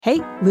Hey,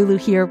 Lulu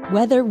here.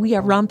 Whether we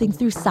are romping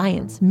through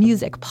science,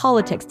 music,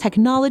 politics,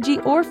 technology,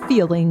 or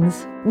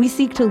feelings, we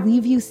seek to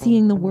leave you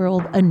seeing the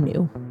world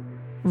anew.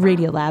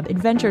 Radiolab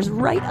adventures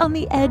right on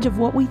the edge of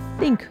what we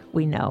think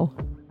we know,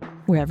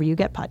 wherever you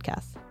get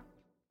podcasts.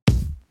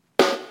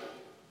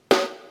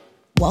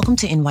 Welcome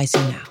to NYC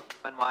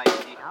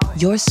Now,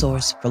 your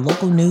source for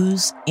local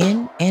news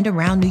in and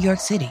around New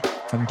York City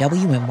from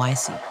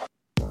WNYC.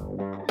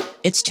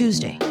 It's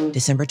Tuesday,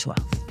 December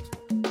 12th.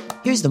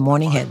 Here's the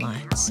morning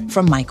headlines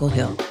from Michael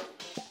Hill.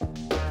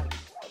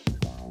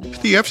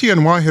 The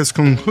FDNY has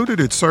concluded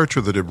its search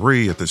of the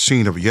debris at the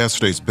scene of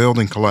yesterday's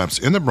building collapse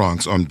in the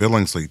Bronx on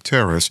Billingsley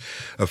Terrace.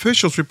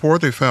 Officials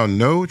report they found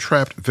no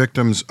trapped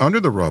victims under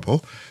the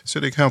rubble.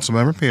 City Council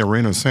member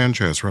Piorino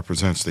Sanchez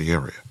represents the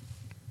area.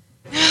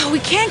 We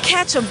can't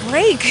catch a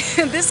break.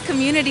 This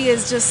community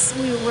is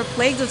we're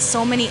plagued with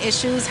so many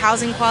issues.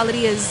 Housing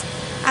quality is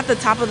at the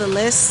top of the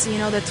list. You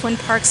know, the Twin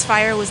Parks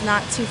fire was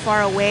not too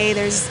far away.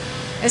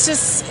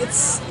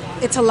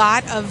 It's a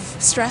lot of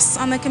stress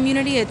on the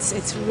community.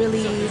 It's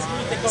really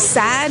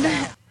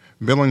sad.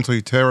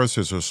 Billingsley Terrace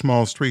is a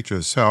small street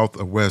just south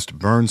of West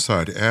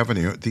Burnside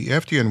Avenue. The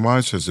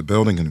FDNY says the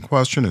building in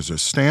question is a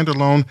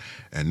standalone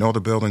and no other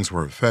buildings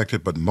were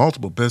affected, but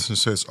multiple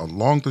businesses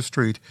along the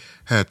street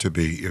had to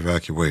be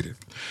evacuated.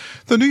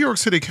 The New York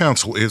City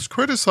Council is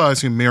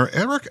criticizing Mayor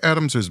Eric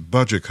Adams'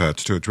 budget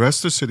cuts to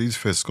address the city's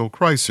fiscal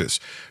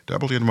crisis.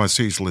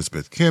 WNYC's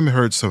Elizabeth Kim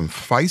heard some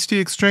feisty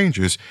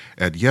exchanges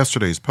at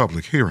yesterday's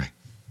public hearing.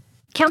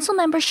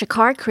 Councilmember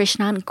Shekhar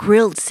Krishnan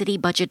grilled City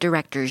Budget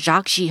Director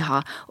Jacques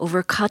Giha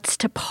over cuts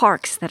to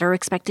parks that are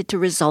expected to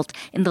result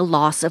in the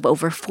loss of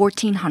over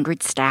 1,400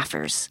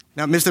 staffers.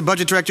 Now, Mr.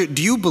 Budget Director,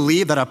 do you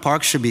believe that our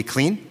parks should be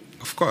clean?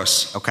 Of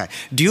course. Okay.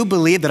 Do you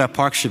believe that our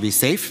parks should be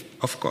safe?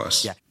 Of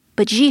course. Yeah.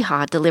 But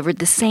Giha delivered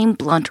the same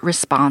blunt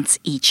response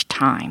each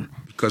time.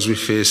 Because we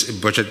face a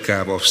budget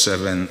gap of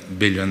 $7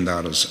 billion,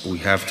 we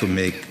have to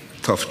make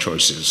tough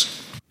choices.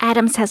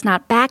 Adams has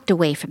not backed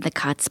away from the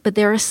cuts, but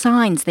there are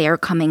signs they are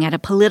coming at a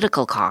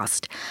political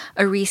cost.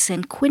 A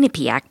recent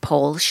Quinnipiac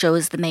poll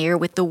shows the mayor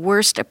with the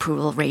worst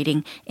approval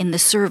rating in the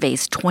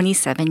survey's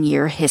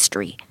 27-year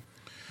history.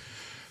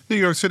 New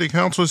York City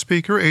Council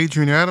Speaker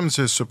Adrienne Adams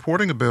is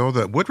supporting a bill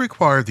that would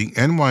require the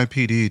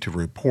NYPD to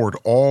report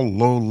all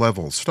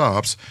low-level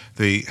stops.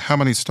 The How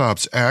Many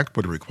Stops Act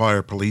would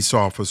require police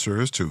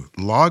officers to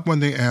log when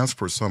they ask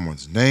for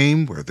someone's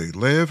name, where they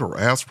live, or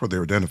ask for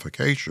their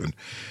identification.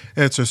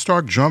 It's a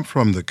stark jump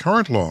from the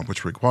current law,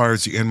 which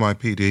requires the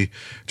NYPD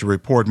to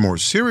report more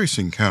serious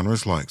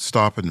encounters like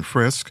stop and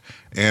frisk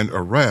and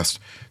arrest.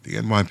 The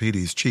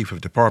NYPD's chief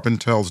of department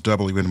tells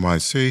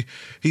WNYC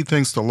he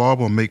thinks the law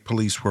will make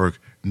police work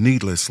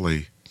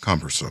needlessly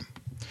cumbersome.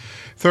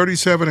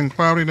 37 and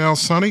cloudy now,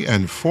 sunny,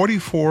 and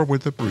 44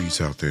 with the breeze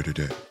out there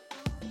today.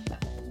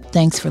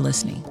 Thanks for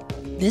listening.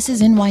 This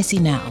is NYC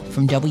Now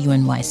from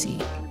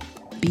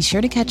WNYC. Be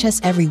sure to catch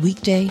us every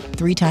weekday,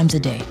 3 times a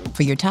day,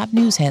 for your top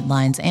news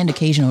headlines and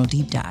occasional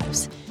deep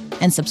dives.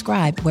 And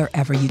subscribe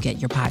wherever you get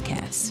your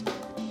podcasts.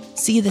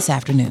 See you this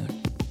afternoon.